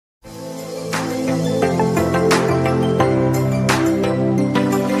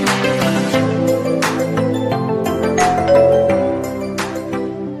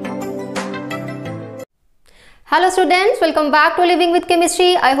students, welcome back to Living with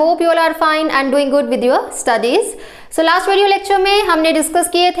Chemistry. I hope you all are fine and doing good with your studies. So last video lecture में हमने discuss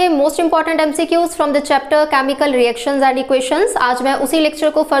किए थे most important MCQs from the chapter chemical reactions and equations. आज मैं उसी lecture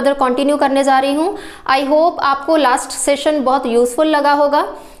को further continue करने जा रही हूँ. आई होप आपको लास्ट सेशन बहुत यूजफुल लगा होगा.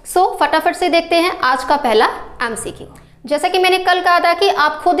 सो फटाफट से देखते हैं आज का पहला MCQ. जैसा कि मैंने कल कहा था कि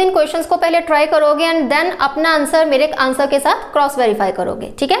आप खुद इन क्वेश्चंस को पहले ट्राई करोगे एंड देन अपना आंसर मेरे आंसर के साथ क्रॉस वेरीफाई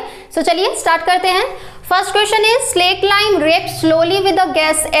करोगे. ठीक है, सो चलिए स्टार्ट करते हैं. First question is slaked lime reacts slowly with the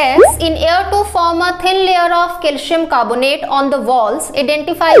gas X in air to form a thin layer of calcium carbonate on the walls.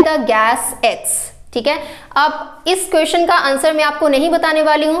 Identify the gas X. ठीक है, अब इस क्वेश्चन का आंसर मैं आपको नहीं बताने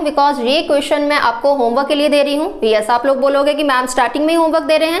वाली हूँ बिकॉज ये क्वेश्चन मैं आपको होमवर्क के लिए दे रही हूँ. यस, आप लोग बोलोगे कि मैम स्टार्टिंग में ही होमवर्क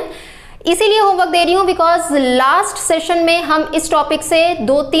दे रहे हैं. इसीलिए होमवर्क दे रही हूँ बिकॉज लास्ट सेशन में हम इस टॉपिक से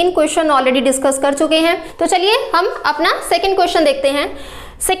 2-3 क्वेश्चन ऑलरेडी डिस्कस कर चुके हैं. तो चलिए हम अपना सेकेंड क्वेश्चन देखते हैं.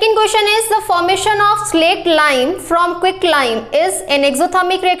 Second question is the formation of slaked lime from quicklime is an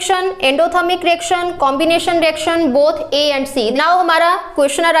exothermic reaction, endothermic reaction, combination reaction, both A and C. Now हमारा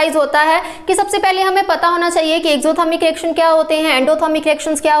क्वेश्चन अराइज होता है कि सबसे पहले हमें पता होना चाहिए कि एक्सोथर्मिक रिएक्शन क्या होते हैं, एंडोथर्मिक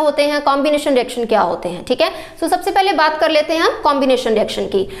रिएक्शंस क्या होते हैं, कॉम्बिनेशन रिएक्शन क्या होते हैं. ठीक है, सो सबसे पहले बात कर लेते हैं हम कॉम्बिनेशन रिएक्शन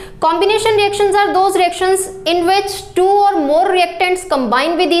की. Combination reactions are those reactions in विच 2 और more reactants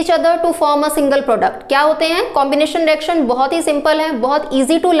combine with each other to form a single product. क्या होते हैं कॉम्बिनेशन रिएक्शन? बहुत ही सिंपल है, बहुत ईजी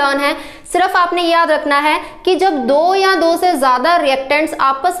टू लर्न है. सिर्फ आपने याद रखना है कि जब 2 या 2 से ज्यादा रिएक्टेंट्स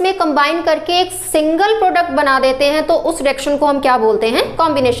आपस में कंबाइन करके एक सिंगल प्रोडक्ट बना देते हैं तो उस रिएक्शन को हम क्या बोलते हैं?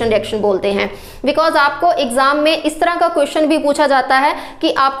 कॉम्बिनेशन रिएक्शन बोलते हैं. बिकॉज आपको एग्जाम में इस तरह का क्वेश्चन भी पूछा जाता है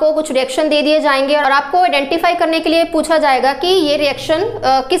कि आपको कुछ रिएक्शन दे दिए जाएंगे और आपको आइडेंटिफाई करने के लिए पूछा जाएगा कि ये रिएक्शन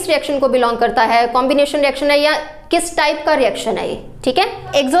किस रिएक्शन को बिलोंग करता है, कॉम्बिनेशन रिएक्शन है या किस टाइप का रिएक्शन है ये. ठीक है,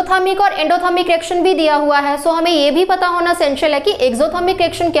 एक्सोथर्मिक और एंडोथर्मिक रिएक्शन भी दिया हुआ है. सो हमें ये भी पता होना एसेंशियल है कि एक्सोथर्मिक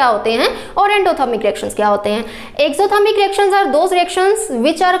रिएक्शन क्या होते हैं और एंडोथर्मिक रिएक्शंस क्या होते हैं. Exothermic reactions are those reactions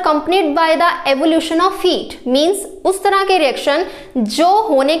which are accompanied by the evolution of heat. Means उस तरह के रिएक्शन जो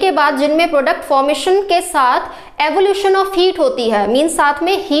होने के बाद जिनमें प्रोडक्ट फॉर्मेशन के साथ एवोल्यूशन ऑफ हीट होती है, मींस साथ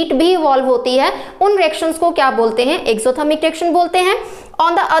में हीट भी इवॉल्व होती है, उन रिएक्शंस को क्या बोलते हैं? एक्सोथर्मिक रिएक्शन बोलते हैं.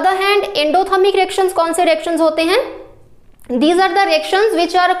 On the other hand endothermic reactions कौन से रिएक्शंस होते हैं? These are the reactions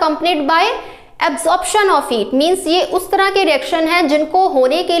which are accompanied by absorption of heat. Means ये उस तरह के रिएक्शन हैं जिनको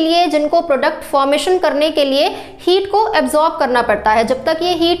होने के लिए, जिनको प्रोडक्ट फॉर्मेशन करने के लिए हीट को एब्जॉर्ब करना पड़ता है. जब तक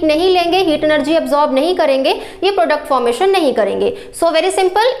ये हीट नहीं लेंगे, हीट एनर्जी एब्जॉर्ब नहीं करेंगे, ये प्रोडक्ट फॉर्मेशन नहीं करेंगे. So very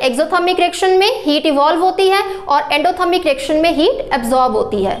simple, exothermic reaction में हीट इवॉल्व होती है और एंडोथर्मिक रिएक्शन में हीट एब्जॉर्ब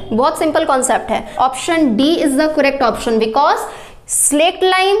होती है. बहुत सिंपल कॉन्सेप्ट है. Option D is the correct option because slaked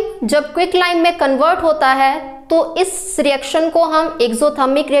lime जब क्विक लाइम में कन्वर्ट होता है तो इस रिएक्शन को हम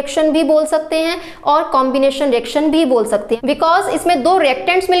एक्सोथर्मिक रिएक्शन भी बोल सकते हैं और कॉम्बिनेशन रिएक्शन भी बोल सकते हैं. बिकॉज इसमें 2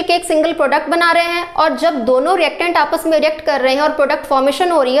 रिएक्टेंट्स मिलकर एक सिंगल प्रोडक्ट बना रहे हैं और जब दोनों रिएक्टेंट आपस में रिएक्ट कर रहे हैं और प्रोडक्ट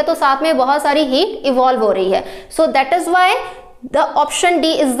फॉर्मेशन हो रही है तो साथ में बहुत सारी हीट इवॉल्व हो रही है. So that is why the option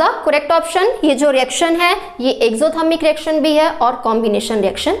D is the correct option. ये जो रिएक्शन है ये एक्सोथर्मिक रिएक्शन भी है और कॉम्बिनेशन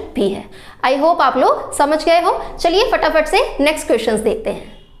रिएक्शन भी है. आई होप आप लोग समझ गए हो. चलिए फटाफट से नेक्स्ट क्वेश्चन देखते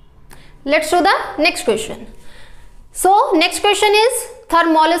हैं. Let's do the next question. So next question is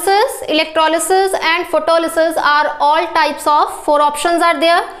thermolysis, electrolysis and photolysis are all types of 4 options are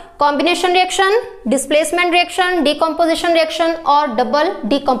there. Combination reaction, displacement reaction, decomposition reaction और double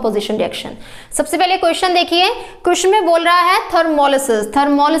decomposition reaction. सबसे पहले question देखिए. Question में बोल रहा है thermolysis.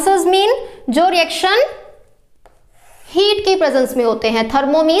 Thermolysis mean जो reaction heat की प्रेजेंस में होते हैं.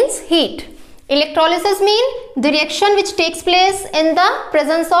 Thermo means heat. Electrolysis mean the reaction which takes place in the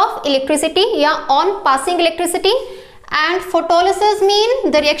presence of electricity या on passing electricity. And photolysis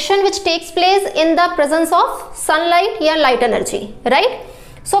mean the reaction which takes place in the presence of sunlight या light energy, right?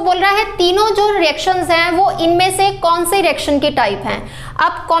 सो बोल रहा है तीनों जो reactions हैं वो इनमें से कौन से रिएक्शन की टाइप हैं.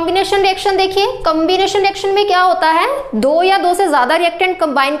 अब कॉम्बिनेशन रिएक्शन देखिए. कॉम्बिनेशन रिएक्शन में क्या होता है? 2 या 2 से ज्यादा रिएक्टेंट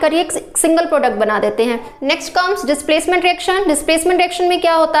कंबाइन करके एक सिंगल प्रोडक्ट बना देते हैं. Next comes displacement reaction. Displacement reaction में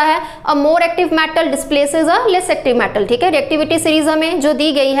क्या होता है? अ more active metal displaces a less active metal. ठीक है, रिएक्टिविटी सीरीज हमें जो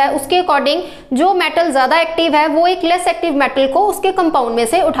दी गई है उसके अकॉर्डिंग जो मेटल ज्यादा एक्टिव है वो एक लेस एक्टिव मेटल को उसके कंपाउंड में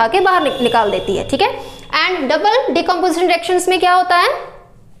से उठा के बाहर निकाल देती है. ठीक है, एंड डबल डिकम्पोजिशन रिएक्शंस में क्या होता है?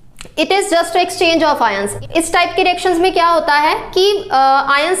 It is just exchange of ions. इस टाइप के रिएक्शंस में क्या होता है कि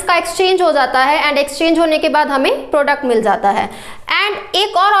आयंस का एक्सचेंज हो जाता है एंड एक्सचेंज होने के बाद हमें प्रोडक्ट मिल जाता है. एंड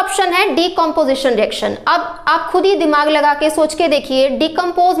एक और ऑप्शन है डीकम्पोजिशन रिएक्शन. अब आप खुद ही दिमाग लगा के सोच के देखिए.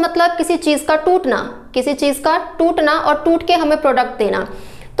 डीकम्पोज मतलब किसी चीज का टूटना, किसी चीज का टूटना और टूट के हमें प्रोडक्ट देना.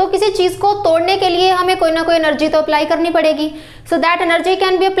 तो किसी चीज को तोड़ने के लिए हमें कोई ना कोई एनर्जी तो अप्लाई करनी पड़ेगी. So that energy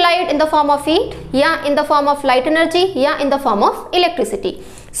can be applied in the form of heat या in the form of light energy या in the form of electricity.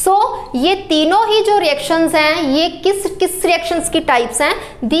 सो ये तीनों ही जो रिएक्शंस हैं ये किस रिएक्शंस की टाइप्स हैं?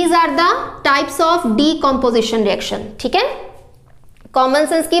 These are the types of decomposition reaction. ठीक है, कॉमन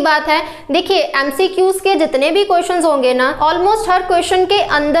सेंस की बात है। देखिए एमसीक्यूज के जितने भी क्वेश्चंस होंगे ना, ऑलमोस्ट हर क्वेश्चन के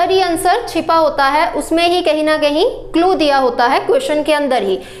अंदर ही आंसर छिपा होता है, उसमें ही कहीं ना कहीं क्लू दिया होता है क्वेश्चन के अंदर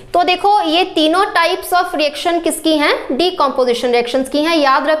ही। तो देखो ये तीनों टाइप्स ऑफ रिएक्शन किसकी हैं? डीकंपोजिशन रिएक्शंस की हैं।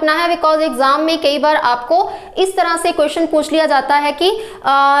 याद रखना है बिकॉज एग्जाम में कई बार आपको इस तरह से क्वेश्चन पूछ लिया जाता है कि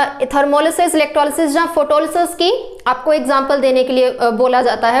थर्मोलिसिस, इलेक्ट्रोलिसिस या फोटोलिसिस की आपको एग्जाम्पल देने के लिए बोला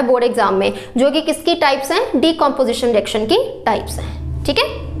जाता है बोर्ड एग्जाम में, जो कि किसकी टाइप्स हैं? डीकंपोजिशन रिएक्शन की टाइप्स हैं। ठीक है,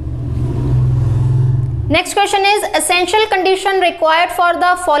 next question is essential condition required for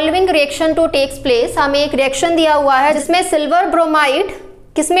the following reaction to takes place. हमें एक रिएक्शन दिया हुआ है जिसमें सिल्वर ब्रोमाइड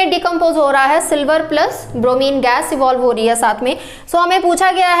किसमें डिकम्पोज हो रहा है? Silver plus bromine gas evolve हो रही है साथ में। सो हमें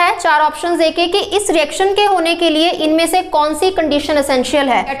पूछा गया है 4 ऑप्शंस देके कि इस रिएक्शन के होने के लिए इनमें से कौन सी कंडीशन एसेंशियल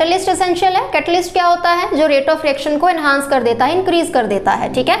है? कैटलिस्ट एसेंशियल है। कैटलिस्ट क्या होता है? जो रेट ऑफ रिएक्शन को एनहांस कर देता है, इंक्रीज कर देता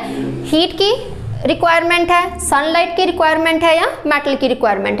है। ठीक है, हीट की रिक्वायरमेंट है, सनलाइट की रिक्वायरमेंट है या मेटल की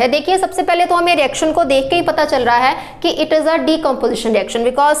रिक्वायरमेंट है? देखिए सबसे पहले तो हमें रिएक्शन को देख के ही पता चल रहा है कि it is a decomposition reaction,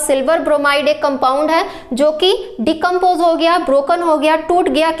 because silver bromide एक कंपाउंड है जो कि डिकम्पोज हो गया, ब्रोकन हो गया, टूट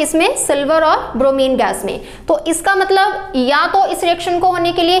गया किसमें? सिल्वर और ब्रोमीन गैस में। तो इसका मतलब या तो इस रिएक्शन को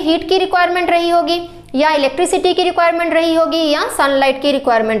होने के लिए हीट की रिक्वायरमेंट रही होगी, या इलेक्ट्रिसिटी की रिक्वायरमेंट रही होगी, या सनलाइट की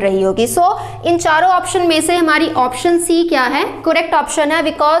रिक्वायरमेंट रही होगी। सो इन चारों ऑप्शन में से हमारी ऑप्शन सी क्या है? करेक्ट ऑप्शन है,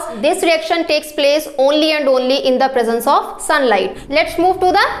 because this reaction takes place only and only in the presence of sunlight. Let's move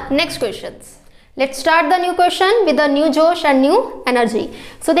to the next questions. Let's start the new question with a new जोश and new energy.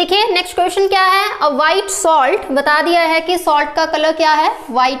 सो देखिए next question क्या है? अ white salt, बता दिया है कि salt का colour क्या है?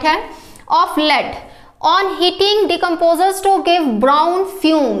 व्हाइट है। Of laid on heating decomposers to give brown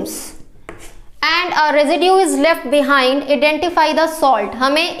fumes and a residue is left behind, identify the salt।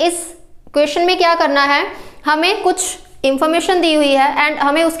 हमें इस क्वेश्चन में क्या करना है? हमें कुछ इंफॉर्मेशन दी हुई है एंड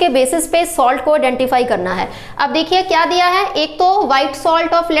हमें उसके बेसिस पे सॉल्ट को आइडेंटिफाई करना है। अब देखिए क्या दिया है? एक तो व्हाइट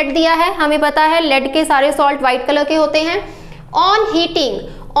सॉल्ट ऑफ लेड दिया है, हमें पता है लेड के सारे सॉल्ट व्हाइट कलर के होते हैं। ऑन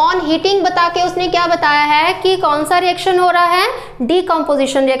हीटिंग बता के उसने क्या बताया है कि कौन सा रिएक्शन हो रहा है?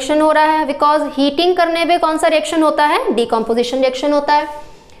 डीकंपोजिशन रिएक्शन हो रहा है, बिकॉज हीटिंग करने पे कौन सा रिएक्शन होता है? डीकंपोजिशन रिएक्शन होता है।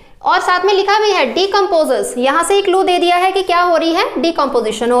 और साथ में लिखा भी है डीकम्पोजर्स, यहां से एक क्लू दे दिया है कि क्या हो रही है?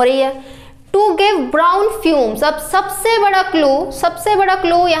 डीकम्पोजिशन हो रही है। टू गिव ब्राउन फ्यूम्स, अब सबसे बड़ा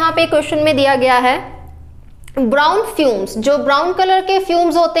क्लू यहाँ पे क्वेश्चन में दिया गया है ब्राउन फ्यूम्स। जो ब्राउन कलर के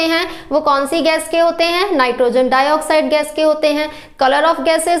फ्यूम्स होते हैं वो कौन सी गैस के होते हैं? नाइट्रोजन डाइऑक्साइड गैस के होते हैं। कलर ऑफ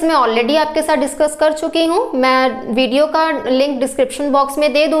गैसेस मैं ऑलरेडी आपके साथ डिस्कस कर चुकी हूँ, मैं वीडियो का लिंक डिस्क्रिप्शन बॉक्स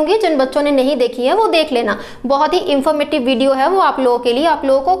में दे दूंगी, जिन बच्चों ने नहीं देखी है वो देख लेना, बहुत ही इंफॉर्मेटिव वीडियो है वो आप लोगों के लिए। आप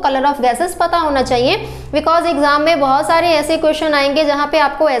लोगों को कलर ऑफ गैसेस पता होना चाहिए, बिकॉज एग्जाम में बहुत सारे ऐसे क्वेश्चन आएंगे जहाँ पे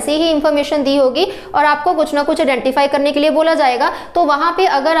आपको ऐसी ही इंफॉर्मेशन दी होगी और आपको कुछ ना कुछ आइडेंटिफाई करने के लिए बोला जाएगा। तो वहाँ पे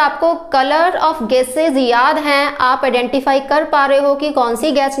अगर आपको कलर ऑफ गैसेज याद हैं, आप आइडेंटिफाई कर पा रहे हो कि कौन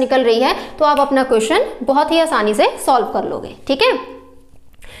सी गैस निकल रही है, तो आप अपना क्वेश्चन बहुत ही आसानी से सॉल्व कर लोगे। ठीक है,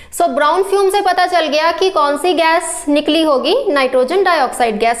 सो ब्राउन फ्यूम से पता चल गया कि कौन सी गैस निकली होगी? नाइट्रोजन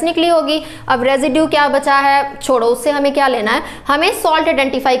डाइऑक्साइड गैस निकली होगी। अब रेजिड्यू क्या बचा है? छोड़ो, उससे हमें क्या लेना है? हमें सॉल्ट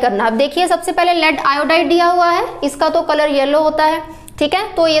आइडेंटिफाई करना। अब देखिए सबसे पहले लेड आयोडाइड दिया हुआ है, इसका तो कलर येलो होता है। ठीक है,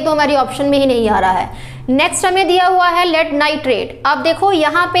 तो ये तो हमारी ऑप्शन में ही नहीं आ रहा है। नेक्स्ट हमें दिया हुआ है लेड नाइट्रेट। अब देखो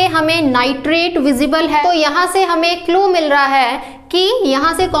यहाँ पे हमें नाइट्रेट विजिबल है, तो यहाँ से हमें क्लू मिल रहा है कि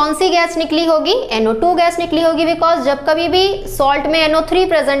यहाँ से कौन सी गैस निकली होगी? NO2 गैस निकली होगी, बिकॉज जब कभी भी सॉल्ट में NO3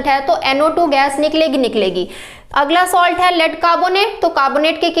 प्रेजेंट है तो NO2 गैस निकलेगी। अगला सॉल्ट है लेड कार्बोनेट, तो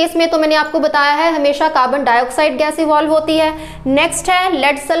कार्बोनेट के केस में तो मैंने आपको बताया है हमेशा कार्बन डाइऑक्साइड गैस इवॉल्व होती है। नेक्स्ट है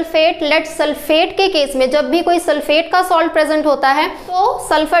लेड सल्फेट। लेड सल्फेट के केस में जब भी कोई सल्फेट का सॉल्ट प्रेजेंट होता है तो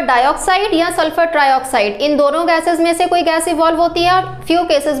सल्फर डाइऑक्साइड या सल्फर ट्राइऑक्साइड, इन दोनों गैसेस में से कोई गैस इवॉल्व होती है, और फ्यू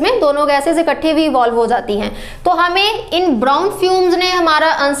केसेस में दोनों गैसेस इकट्ठी भी इवॉल्व हो जाती हैं। तो हमें इन ब्राउन फ्यूम्स ने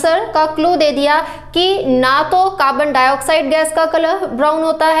हमारा आंसर का क्लू दे दिया कि ना तो कार्बन डाइऑक्साइड गैस का कलर ब्राउन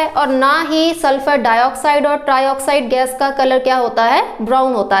होता है और ना ही सल्फर डाइऑक्साइड और ट्राइऑक्साइड गैस का कलर क्या होता है?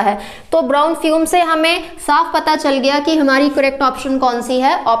 ब्राउन होता है। तो ब्राउन फ्यूम से हमें साफ पता चल गया कि हमारी करेक्ट ऑप्शन कौन सी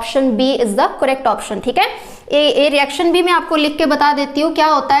है? Option B is the correct option. ठीक है, ये रिएक्शन भी मैं आपको लिख के बता देती हूँ। क्या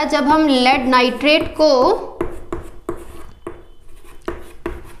होता है जब हम लेड नाइट्रेट को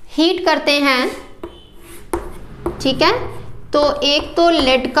हीट करते हैं, ठीक है, तो एक तो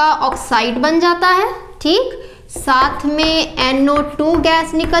लेड का ऑक्साइड बन जाता है, ठीक, साथ में NO2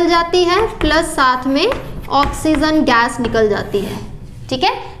 गैस निकल जाती है, प्लस साथ में ऑक्सीजन गैस निकल जाती है। ठीक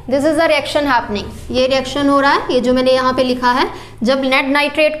है, this is the reaction happening, ये रिएक्शन हो रहा है, ये जो मैंने यहाँ पे लिखा है। जब लेड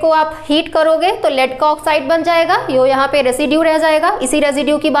नाइट्रेट को आप हीट करोगे तो लेड का ऑक्साइड बन जाएगा, ये यहाँ पे रेसिड्यू रह जाएगा, इसी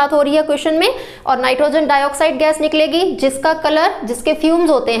रेसिड्यू की बात हो रही है क्वेश्चन में, और नाइट्रोजन डाइऑक्साइड गैस निकलेगी जिसका कलर, जिसके फ्यूम्स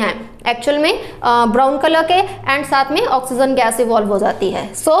होते हैं एक्चुअल में ब्राउन कलर के, एंड साथ में ऑक्सीजन गैस इवॉल्व हो जाती है।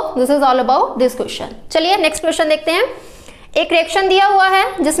 So this is all about this question. चलिए नेक्स्ट क्वेश्चन देखते हैं। एक रिएक्शन दिया हुआ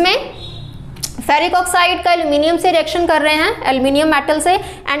है जिसमें फेरिक ऑक्साइड का एल्यूमिनियम से रिएक्शन कर रहे हैं, एल्यूमिनियम मेटल से,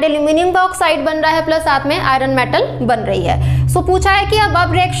 एंड एल्यूमिनियम का ऑक्साइड बन रहा है प्लस साथ में आयरन मेटल बन रही है। सो पूछा है कि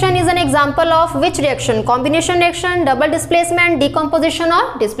अब reaction is an example of which reaction, combination reaction, double displacement, decomposition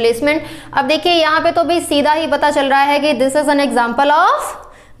और डिस्प्लेसमेंट। अब देखिए यहाँ पे तो भी सीधा ही पता चल रहा है कि this is an example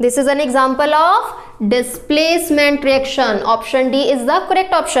of displacement reaction. Option D is the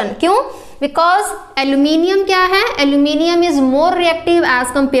correct option. क्यों? बिकॉज एल्यूमिनियम क्या है, aluminium is more reactive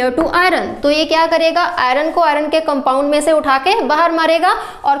as compare to iron. तो ये क्या करेगा, आयरन को आयरन के कंपाउंड में से उठा के बाहर मारेगा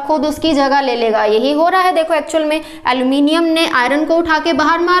और खुद उसकी जगह ले लेगा। यही हो रहा है, देखो एक्चुअल में एल्यूमिनियम ने आयरन को उठा के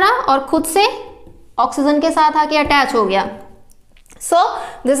बाहर मारा और खुद से ऑक्सीजन के साथ आके अटैच हो गया। So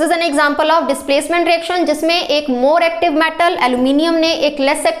this is an example of displacement reaction, जिसमें एक मोर एक्टिव मेटल एल्यूमिनियम ने एक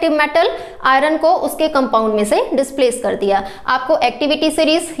लेस एक्टिव मेटल आयरन को उसके कंपाउंड में से डिस्प्लेस कर दिया। आपको एक्टिविटी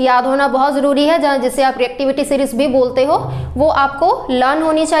सीरीज याद होना बहुत जरूरी है, जिसे आप रिएक्टिविटी सीरीज भी बोलते हो, वो आपको लर्न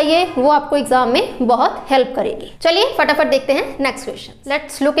होनी चाहिए, वो आपको एग्जाम में बहुत हेल्प करेगी। चलिए फटाफट देखते हैं next question.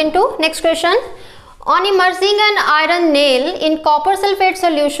 Let's look into next question. On immersing an iron nail in copper sulfate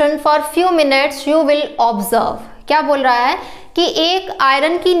solution for few minutes, you will observe। क्या बोल रहा है कि एक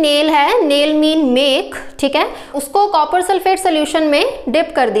आयरन की नेल है, नेल मीन मेक, ठीक है, उसको कॉपर सल्फेट सोल्यूशन में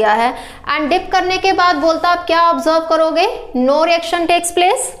डिप कर दिया है, एंड डिप करने के बाद बोलता आप क्या ऑब्जर्व करोगे, no reaction takes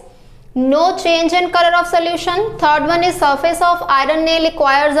place, no change in color of solution, third one is surface of iron nail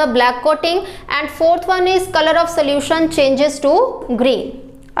acquires a black coating, and fourth one is color of solution changes to green।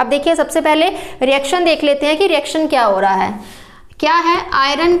 अब देखिए सबसे पहले reaction देख लेते हैं कि reaction क्या हो रहा है। क्या है,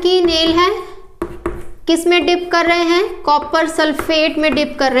 आयरन की नेल है, किस में डिप कर रहे हैं, कॉपर सल्फेट में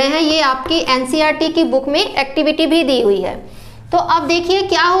डिप कर रहे हैं। ये आपकी एनसीईआरटी की बुक में एक्टिविटी भी दी हुई है। तो अब देखिए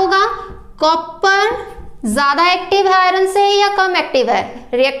क्या होगा, कॉपर ज्यादा एक्टिव है आयरन से या कम एक्टिव है।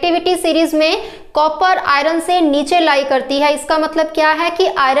 रिएक्टिविटी सीरीज में कॉपर आयरन से नीचे लाई करती है, इसका मतलब क्या है कि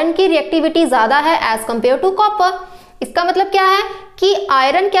आयरन की रिएक्टिविटी ज्यादा है एज कंपेयर टू कॉपर। इसका मतलब क्या है कि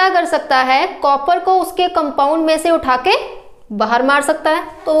आयरन क्या कर सकता है, कॉपर को उसके कंपाउंड में से उठा के बाहर मार सकता है।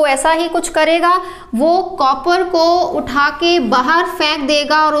 तो वो ऐसा ही कुछ करेगा, वो कॉपर को उठा के बाहर फेंक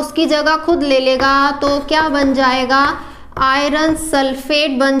देगा और उसकी जगह खुद ले लेगा। तो क्या बन जाएगा, आयरन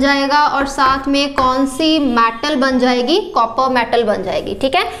सल्फेट बन जाएगा, और साथ में कौन सी मेटल बन जाएगी, कॉपर मेटल बन जाएगी।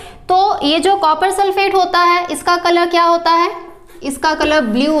 ठीक है, तो ये जो कॉपर सल्फेट होता है इसका कलर क्या होता है, इसका कलर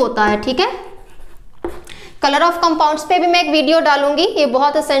ब्लू होता है। ठीक है, कलर ऑफ कंपाउंड्स पे भी मैं एक वीडियो डालूंगी, ये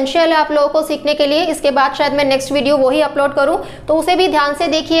बहुत एसेंशियल है आप लोगों को सीखने के लिए। इसके बाद शायद मैं नेक्स्ट वीडियो वही अपलोड करूं, तो उसे भी ध्यान से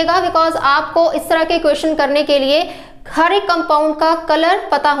देखिएगा, बिकॉज आपको इस तरह के क्वेश्चन करने के लिए हर एक कंपाउंड का कलर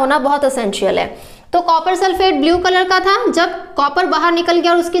पता होना बहुत एसेंशियल है। तो कॉपर सल्फेट ब्लू कलर का था, जब कॉपर बाहर निकल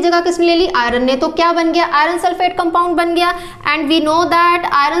गया और उसकी जगह किसने ले ली, आयरन ने, तो क्या बन गया, आयरन सल्फेट कंपाउंड बन गया। And we know that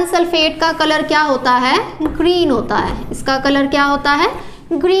iron sulphate का कलर क्या होता है, ग्रीन होता है। इसका कलर क्या होता है,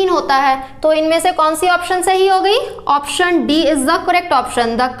 ग्रीन होता है। तो इनमें से कौन सी ऑप्शन सही हो गई, option D is the correct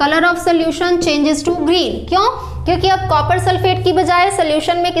option. The colour of solution changes to green. क्यों, क्योंकि अब कॉपर सल्फेट की बजाय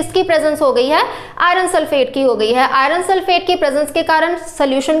सोल्यूशन में किसकी प्रेजेंस हो गई है, आयरन सल्फेट की हो गई है। आयरन सल्फेट की प्रेजेंस के कारण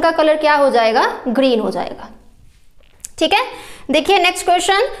सोल्यूशन का कलर क्या हो जाएगा, ग्रीन हो जाएगा। ठीक है, देखिए नेक्स्ट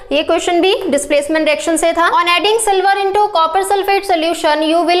क्वेश्चन, ये क्वेश्चन भी डिस्प्लेसमेंट रिएक्शन से था। On adding silver into copper sulphate solution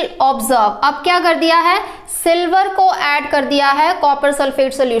you will observe. अब क्या कर दिया है, सिल्वर को ऐड कर दिया है कॉपर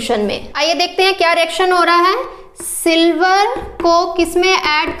सल्फेट सोल्यूशन में। आइए देखते हैं क्या रिएक्शन हो रहा है। सिल्वर को किस में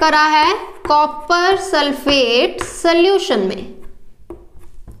ऐड करा है, कॉपर सल्फेट सोल्यूशन में।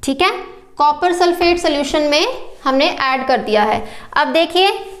 ठीक है, कॉपर सल्फेट सोल्यूशन में हमने ऐड कर दिया है। अब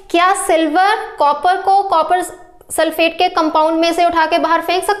देखिए क्या सिल्वर कॉपर को कॉपर सल्फेट के कंपाउंड में से उठा के बाहर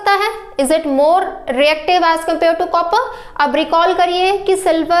फेंक सकता है, is it more reactive as compare to copper. अब रिकॉल करिए कि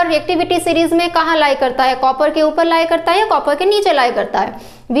सिल्वर रिएक्टिविटी सीरीज में कहाँ लाई करता है, कॉपर के ऊपर लाई करता है या कॉपर के नीचे लाई करता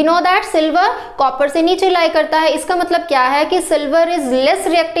है। We know that silver copper से नीचे लाई करता है, इसका मतलब क्या है कि silver is less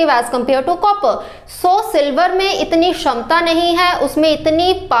reactive as compare to copper. So silver में इतनी क्षमता नहीं है, उसमें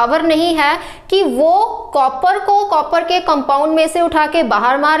इतनी पावर नहीं है कि वो कॉपर को कॉपर के कंपाउंड में से उठा के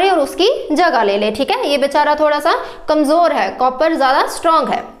बाहर मारे और उसकी जगह ले ले। ठीक है, ये बेचारा थोड़ा सा कमजोर है, कॉपर ज्यादा स्ट्रांग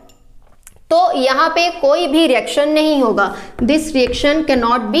है। तो यहाँ पे कोई भी रिएक्शन नहीं होगा, this reaction can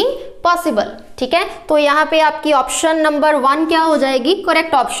not be possible. ठीक है, तो यहाँ पे आपकी ऑप्शन नंबर 1 क्या हो जाएगी,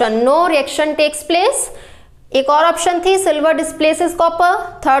 correct option. No reaction takes place एक और ऑप्शन थी silver displaces copper,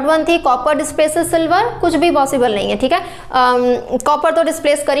 third one थी कॉपर डिस्प्लेसेस सिल्वर। कुछ भी पॉसिबल नहीं है, ठीक है। कॉपर तो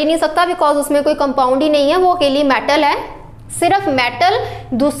डिस्प्लेस कर ही नहीं सकता बिकॉज उसमें कोई कंपाउंड ही नहीं है, वो अकेली मेटल है। सिर्फ मेटल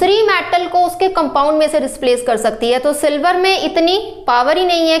दूसरी मेटल को उसके कंपाउंड में से डिस्प्लेस कर सकती है, तो सिल्वर में इतनी पावर ही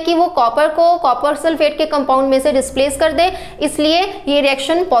नहीं है कि वो कॉपर को कॉपर सल्फेट के कंपाउंड में से डिस्प्लेस कर दे, इसलिए ये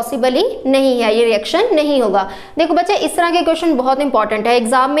रिएक्शन पॉसिबल ही नहीं है, ये रिएक्शन नहीं होगा। देखो बच्चे, इस तरह के क्वेश्चन बहुत इंपॉर्टेंट है,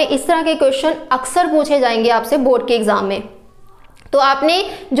 एग्जाम में इस तरह के क्वेश्चन अक्सर पूछे जाएंगे आपसे बोर्ड के एग्जाम में। तो आपने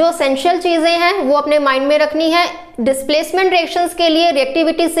जो एसेंशियल चीजें हैं वो अपने माइंड में रखनी है। डिस्प्लेसमेंट रिएक्शंस के लिए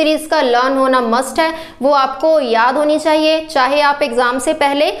रिएक्टिविटी सीरीज का लर्न होना मस्ट है, वो आपको याद होनी चाहिए। चाहे आप एग्जाम से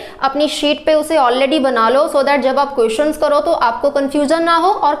पहले अपनी शीट पे उसे ऑलरेडी बना लो, सो दैट जब आप क्वेश्चंस करो तो आपको कंफ्यूजन ना हो,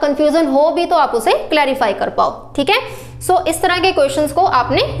 और कंफ्यूजन हो भी तो आप उसे क्लैरिफाई कर पाओ, ठीक है। सो इस तरह के क्वेश्चंस को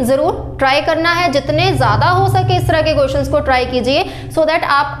आपने जरूर ट्राई करना है, जितने ज्यादा हो सके इस तरह के क्वेश्चंस को ट्राई कीजिए, सो दैट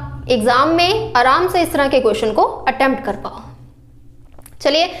आप एग्जाम में आराम से इस तरह के क्वेश्चन को अटेम्प्ट कर पाओ।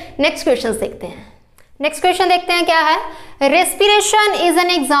 चलिए नेक्स्ट क्वेश्चन देखते हैं। नेक्स्ट क्वेश्चन देखते हैं क्या है। Respiration is an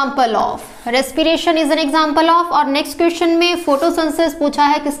example of, respiration is an example of, और नेक्स्ट क्वेश्चन में फोटोसिंथेसिस पूछा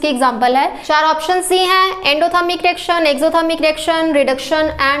है, किसके एग्जाम्पल है। चार ऑप्शन सी हैं, endothermic reaction, exothermic reaction,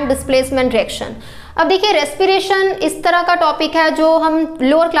 reduction and displacement reaction. अब देखिए, रेस्पिरेशन इस तरह का टॉपिक है जो हम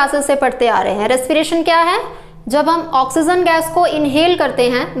लोअर क्लासेस से पढ़ते आ रहे हैं। रेस्पिरेशन क्या है? जब हम ऑक्सीजन गैस को इनहेल करते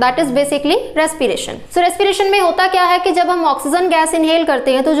हैं, that is basically respiration. So respiration में होता क्या है कि जब हम ऑक्सीजन गैस इनहेल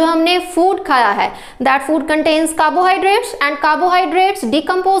करते हैं तो जो हमने फूड खाया है, that food contains carbohydrates, and carbohydrates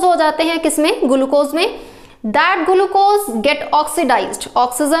decompose हो जाते हैं किसमें? ग्लूकोज में। That glucose gate oxidised,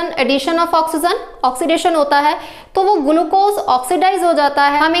 oxygen addition of oxygen, oxidation होता है, तो वो ग्लूकोज ऑक्सीडाइज हो जाता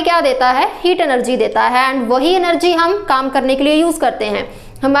है, हमें क्या देता है? हीट एनर्जी देता है, एंड वही एनर्जी हम काम करने के लिए यूज करते हैं।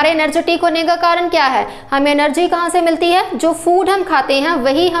 हमारे एनर्जेटिक होने का कारण क्या है? हमें एनर्जी कहाँ से मिलती है? जो फूड हम खाते हैं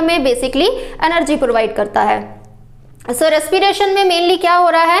वही हमें बेसिकली एनर्जी प्रोवाइड करता है। सो रेस्पिरेशन में मेनली क्या हो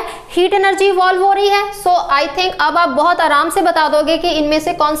रहा है? हीट एनर्जी इवॉल्व हो रही है। सो आई थिंक अब आप बहुत आराम से बता दोगे कि इनमें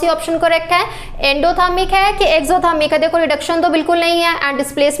से कौन सी ऑप्शन करेक्ट है, एंडोथर्मिक है कि एक्सोथर्मिक है। देखो, रिडक्शन तो बिल्कुल नहीं है, एंड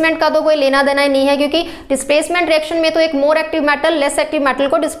डिस्प्लेसमेंट का तो कोई लेना देना ही नहीं है, क्योंकि डिस्प्लेसमेंट रिएक्शन में तो एक more active metal less active metal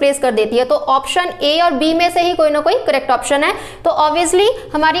को डिस्प्लेस कर देती है। तो ऑप्शन ए और बी में से ही कोई ना कोई करेक्ट ऑप्शन है। तो ऑब्वियसली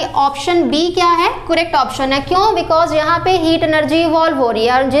हमारी ऑप्शन बी क्या है? करेक्ट ऑप्शन है। क्यों? बिकॉज यहाँ पे हीट एनर्जी इवॉल्व हो रही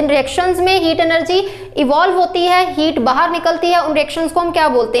है, और जिन रिएक्शंस में हीट एनर्जी इवॉल्व होती है, हीट बाहर निकलती है, उन रिएक्शंस को हम क्या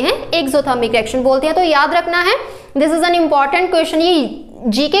बोलते हैं? एक्सोथर्मिक रिएक्शन बोलते हैं। तो याद रखना है, this is an important question, ये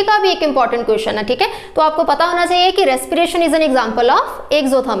जीके का भी एक इंपॉर्टेंट क्वेश्चन है, ठीक है। तो आपको पता होना चाहिए कि respiration is an example of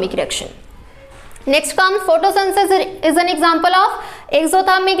exothermic reaction. Next comes photosynthesis is an example of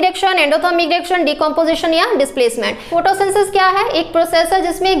exothermic reaction, endothermic reaction, decomposition या डिस्प्लेसमेंट। फोटोसिंथेसिस क्या है? एक प्रोसेस है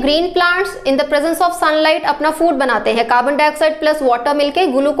जिसमें green plants in the presence of sunlight अपना फूड बनाते हैं, कार्बन डाइऑक्साइड प्लस वाटर मिलके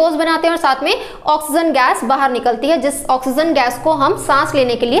ग्लूकोज बनाते हैं, और साथ में ऑक्सीजन गैस बाहर निकलती है, जिस ऑक्सीजन गैस को हम सांस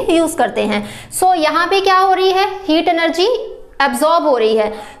लेने के लिए यूज करते हैं। सो यहाँ पे क्या हो रही है? हीट एनर्जी एब्जॉर्ब हो रही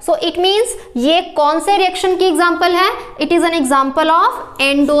है। सो इट मीन्स ये कौन से रिएक्शन की एग्जांपल है? It is an example of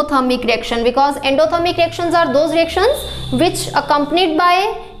endothermic reaction, because endothermic reactions are those reactions which accompanied by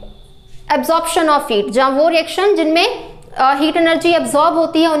absorption of heat. जहां वो रिएक्शन जिनमें हीट एनर्जी एब्जॉर्ब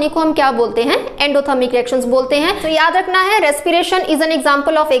होती है, उन्हीं को हम क्या बोलते हैं? एंडोथर्मिक रिएक्शंस बोलते हैं। तो याद रखना है, respiration is an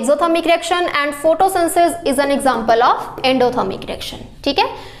example of exothermic reaction and photosynthesis is an example of endothermic reaction, ठीक है।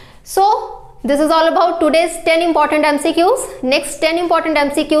 So this is all about today's 10 important MCQs। Next 10 important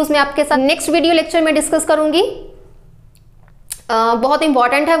MCQs मैं आपके साथ नेक्स्ट वीडियो लेक्चर में डिस्कस करूंगी। बहुत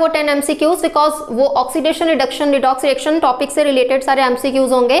इंपॉर्टेंट है वो 10 MCQs, बिकॉज वो oxidation, reduction, redox reaction topic से रिलेटेड सारे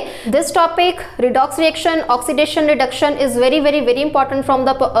MCQs होंगे। This topic redox reaction, oxidation, reduction is very very very important from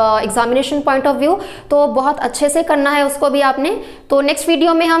the examination point of view. तो बहुत अच्छे से करना है उसको भी आपने। तो नेक्स्ट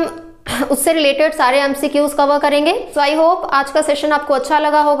वीडियो में हम उससे रिलेटेड सारे MCQs कवर करेंगे। सो आई होप आज का सेशन आपको अच्छा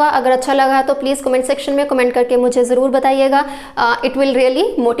लगा होगा। अगर अच्छा लगा है तो प्लीज़ कमेंट सेक्शन में कमेंट करके मुझे ज़रूर बताइएगा। It will really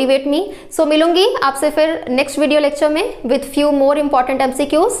motivate me. सो मिलूंगी आपसे फिर नेक्स्ट वीडियो लेक्चर में with few more important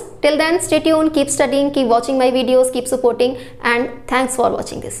MCQs। Till then stay tuned, keep studying, keep watching my videos, keep supporting, and thanks for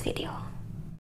watching this video.